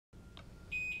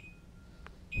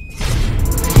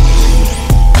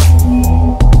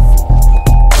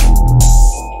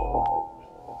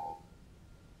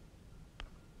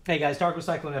Hey guys, Tarek with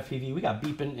Cyclone FPV. We got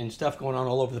beeping and stuff going on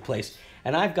all over the place.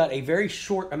 And I've got a very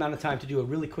short amount of time to do a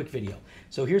really quick video.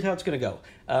 So here's how it's going to go.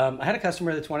 I had a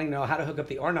customer that's wanting to know how to hook up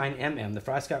the R9MM, the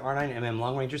FrSky R9MM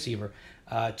long-range receiver,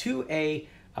 to a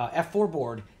F4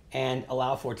 board and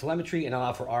allow for telemetry and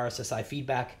allow for RSSI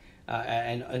feedback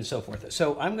and so forth.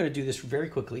 So I'm going to do this very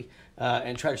quickly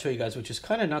and try to show you guys, which is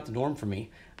kind of not the norm for me.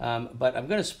 But I'm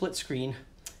going to split screen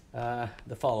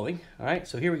the following. All right,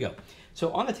 so here we go.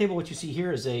 So on the table, what you see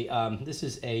here is this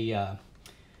is a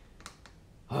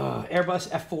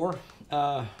Airbus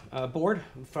F4 board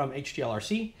from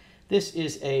HGLRC. This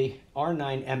is a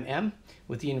R9MM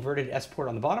with the inverted S port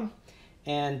on the bottom,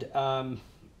 and I've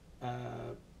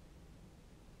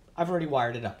already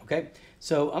wired it up. Okay,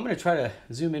 so I'm going to try to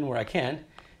zoom in where I can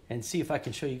and see if I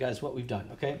can show you guys what we've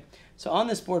done. Okay, so on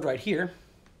this board right here,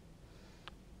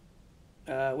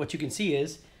 what you can see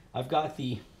is I've got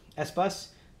the S bus,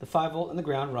 the 5-volt and the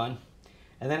ground run,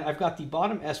 and then I've got the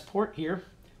bottom S port here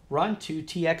run to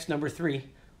TX number 3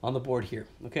 on the board here.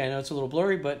 Okay, I know it's a little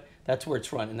blurry, but that's where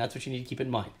it's run, and that's what you need to keep in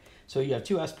mind. So you have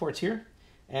 2 S ports here,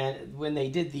 and when they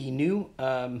did the new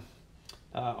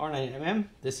R9MM,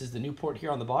 this is the new port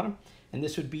here on the bottom, and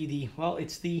this would be the, well,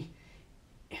 it's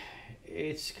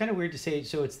kind of weird to say,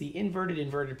 so it's the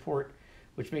inverted port,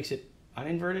 which makes it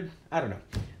uninverted. I don't know.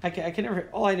 I can never.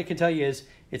 All I can tell you is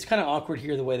it's kind of awkward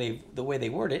here the way they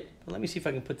word it. But let me see if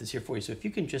I can put this here for you. So if you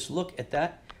can just look at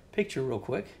that picture real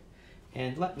quick,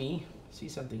 and let me see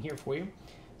something here for you,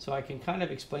 so I can kind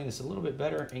of explain this a little bit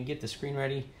better and get the screen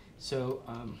ready. So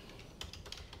all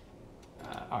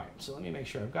right. So let me make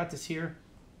sure I've got this here.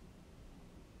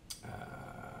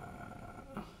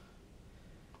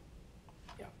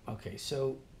 Yeah. Okay.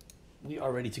 So we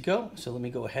are ready to go. So let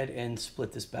me go ahead and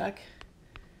split this back.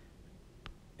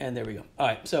 And there we go. All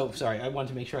right, so sorry, I wanted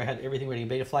to make sure I had everything ready in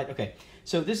beta flight. Okay,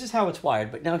 so this is how it's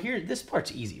wired, but now here, this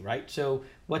part's easy, right? So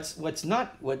what's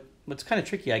kind of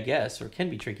tricky, I guess, or can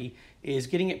be tricky, is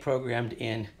getting it programmed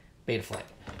in beta flight.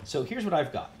 So here's what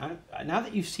I've got. Now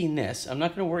that you've seen this, I'm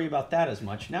not gonna worry about that as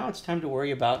much. Now it's time to worry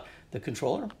about the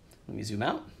controller. Let me zoom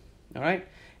out, all right?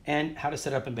 And how to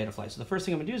set up in beta flight. So the first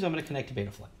thing I'm gonna do is I'm gonna connect to beta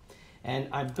flight. And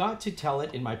I've got to tell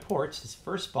it in my ports, this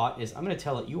first spot is I'm going to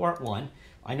tell it UART1.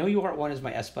 I know UART1 is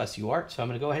my S-bus UART, so I'm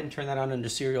going to go ahead and turn that on under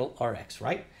serial RX,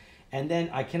 right? And then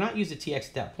I cannot use the TX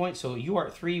at that point, so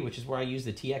UART3, which is where I use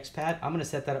the TX pad, I'm going to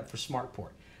set that up for smart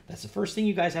port. That's the first thing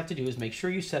you guys have to do is make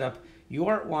sure you set up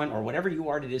UART1 or whatever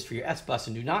UART it is for your S-bus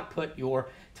and do not put your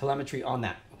telemetry on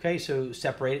that, okay? So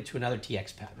separate it to another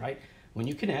TX pad, right? When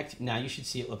you connect, now you should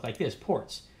see it look like this,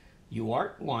 ports.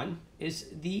 UART1 is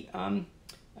the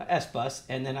S-bus,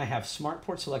 and then I have smart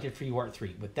port selected for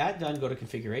UART3. With that done, go to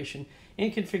configuration.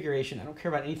 In configuration, I don't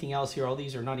care about anything else here. All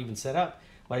these are not even set up.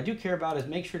 What I do care about is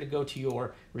make sure to go to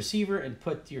your receiver and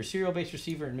put your serial-based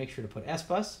receiver and make sure to put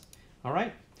S-bus, all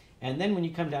right? And then when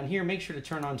you come down here, make sure to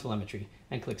turn on telemetry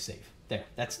and click save. There,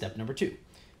 that's step number 2,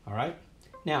 all right?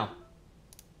 Now,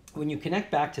 when you connect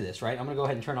back to this, right, I'm gonna go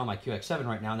ahead and turn on my QX7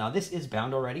 right now. Now, this is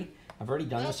bound already. I've already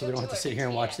done this, so we don't have to sit here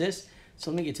and watch this. So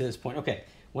let me get to this point. Okay.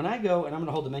 When I go and I'm going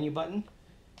to hold the menu button,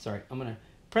 sorry, I'm going to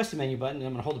press the menu button and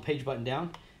I'm going to hold the page button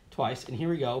down twice, and here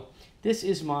we go. This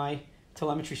is my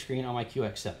telemetry screen on my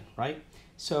QX7, right?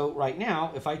 So right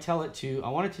now, if I tell it to, I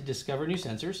want it to discover new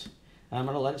sensors, and I'm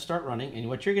going to let it start running, and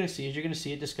what you're going to see is you're going to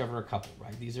see it discover a couple,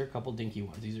 right? These are a couple dinky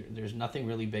ones. There's nothing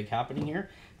really big happening here.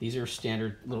 These are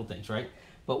standard little things, right?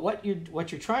 But what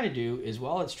you're trying to do is,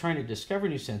 while it's trying to discover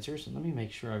new sensors, and let me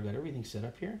make sure I've got everything set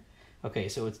up here. Okay,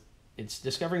 so it's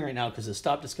discovering right now because the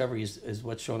stop discovery is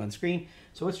what's shown on the screen.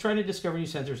 So it's trying to discover new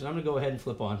sensors, and I'm going to go ahead and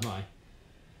flip on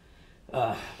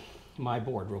my my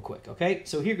board real quick. Okay,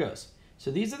 so here goes.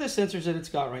 So these are the sensors that it's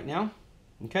got right now.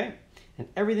 Okay, and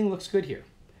everything looks good here.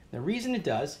 The reason it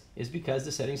does is because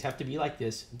the settings have to be like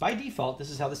this. By default,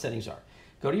 this is how the settings are.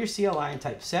 Go to your CLI and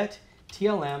type set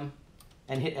TLM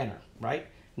and hit enter. Right.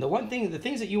 And the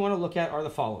things that you want to look at are the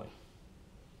following.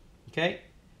 Okay.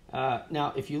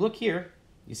 Now, if you look here,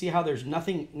 you see how there's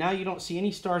nothing, now you don't see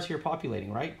any stars here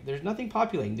populating, right? There's nothing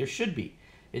populating, there should be.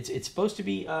 It's supposed to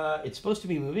be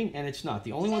moving, and it's not.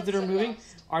 The only ones that are moving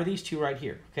are these 2 right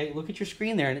here, okay? Look at your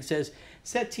screen there, and it says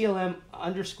set TLM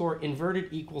underscore inverted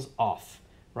equals off,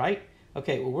 right?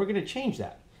 Okay, well, we're gonna change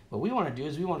that. What we wanna do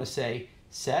is we wanna say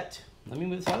set, let me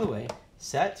move this out of the way,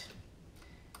 set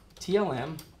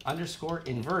TLM underscore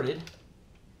inverted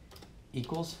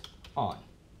equals on.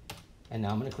 And now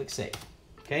I'm gonna click save.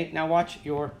 Okay, now watch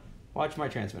my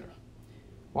transmitter.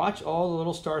 Watch all the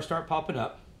little stars start popping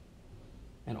up,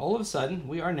 and all of a sudden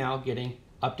we are now getting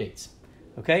updates.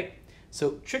 Okay,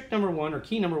 so trick number 1 or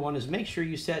key number 1 is make sure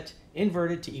you set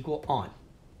inverted to equal on.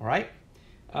 All right,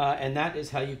 and that is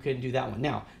how you can do that one.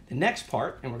 Now, the next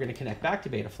part, and we're going to connect back to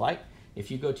Betaflight. If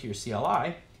you go to your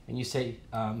CLI and you say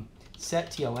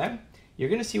set TLM, you're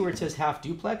going to see where it says half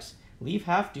duplex. Leave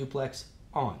half duplex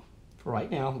on. For right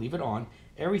now, leave it on.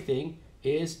 Everything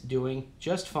is doing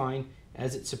just fine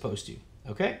as it's supposed to.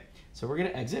 Okay, so we're going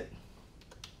to exit.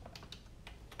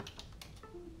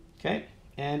 Okay,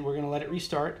 and we're going to let it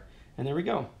restart, and there we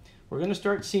go. We're going to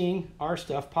start seeing our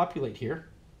stuff populate here,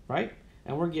 right?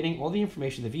 And we're getting all the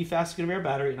information. The VFast is going to be our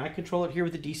battery, and I control it here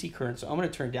with the DC current. So I'm going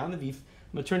to turn down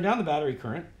the battery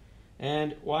current,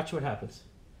 and watch what happens.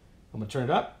 I'm going to turn it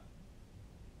up.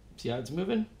 See how it's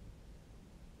moving?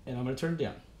 And I'm going to turn it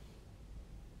down.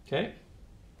 Okay.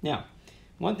 Now,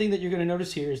 one thing that you're going to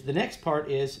notice here is the next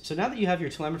part is, so now that you have your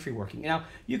telemetry working, now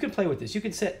you can play with this. You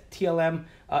can set TLM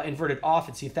inverted off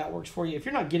and see if that works for you. If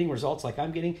you're not getting results like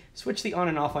I'm getting, switch the on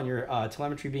and off on your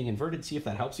telemetry being inverted, see if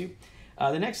that helps you.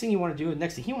 The next thing you want to do, the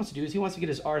next thing he wants to do is he wants to get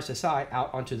his RSSI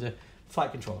out onto the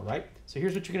flight controller, right? So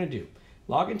here's what you're going to do.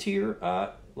 Log into your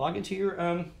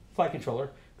flight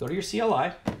controller, go to your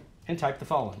CLI, and type the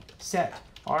following. Set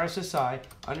RSSI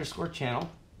underscore channel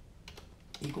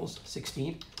equals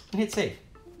 16, and hit save.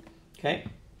 Okay,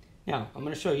 now I'm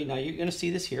going to show you. Now you're going to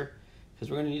see this here because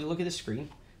we're going to need to look at the screen.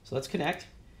 So let's connect.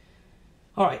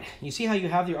 All right, you see how you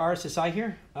have your RSSI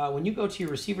here? When you go to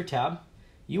your receiver tab,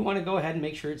 you want to go ahead and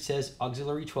make sure it says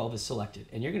auxiliary 12 is selected.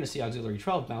 And you're going to see auxiliary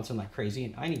 12 bouncing like crazy,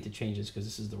 and I need to change this because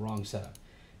this is the wrong setup.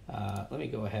 Let me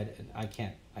go ahead, and I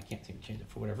can't seem to change it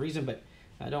for whatever reason, but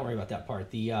don't worry about that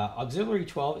part. The auxiliary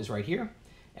 12 is right here,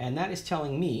 and that is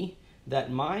telling me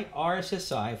that my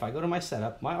RSSI, if I go to my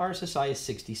setup, my RSSI is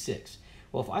 66.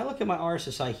 Well, if I look at my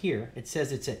RSSI here, it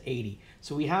says it's at 80.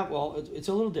 So we have, well, it's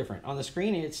a little different. On the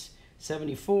screen, it's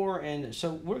 74, and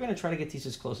so we're going to try to get these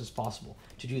as close as possible.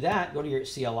 To do that, go to your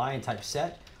CLI and type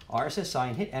set RSSI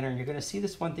and hit enter, and you're going to see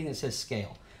this one thing that says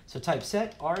scale. So type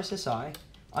set RSSI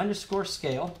underscore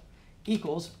scale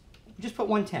equals, just put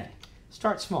 110.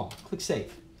 Start small, click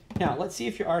save. Now, let's see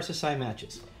if your RSSI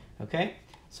matches, okay?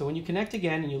 So when you connect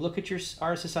again and you look at your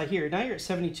RSSI here, now you're at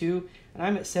 72 and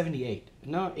I'm at 78.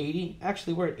 No, 80.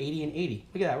 Actually, we're at 80 and 80.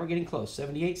 Look at that. We're getting close.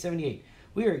 78, 78.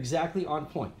 We are exactly on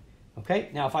point. Okay.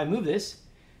 Now, if I move this,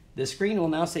 the screen will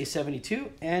now say 72.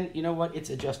 And you know what? It's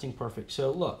adjusting perfect.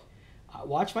 So look,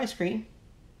 watch my screen,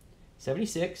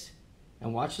 76,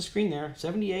 and watch the screen there,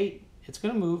 78. It's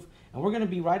going to move. And we're going to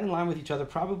be right in line with each other,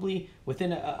 probably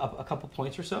within a couple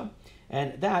points or so.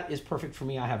 And that is perfect for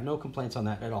me. I have no complaints on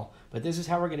that at all. But this is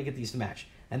how we're going to get these to match.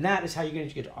 And that is how you're going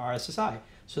to get RSSI.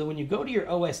 So when you go to your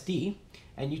OSD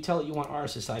and you tell it you want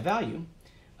RSSI value,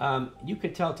 you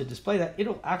could tell it to display that.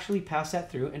 It'll actually pass that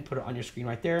through and put it on your screen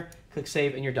right there. Click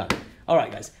save and you're done. All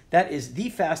right, guys. That is the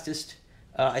fastest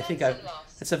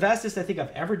it's the fastest I think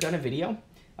I've ever done a video.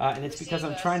 And it's because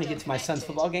I'm trying to get to my son's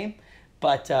football game.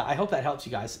 But I hope that helps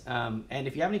you guys. And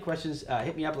if you have any questions,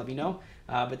 hit me up, let me know.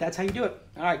 But that's how you do it.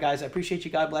 All right, guys, I appreciate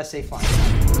you. God bless. Safe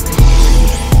flying.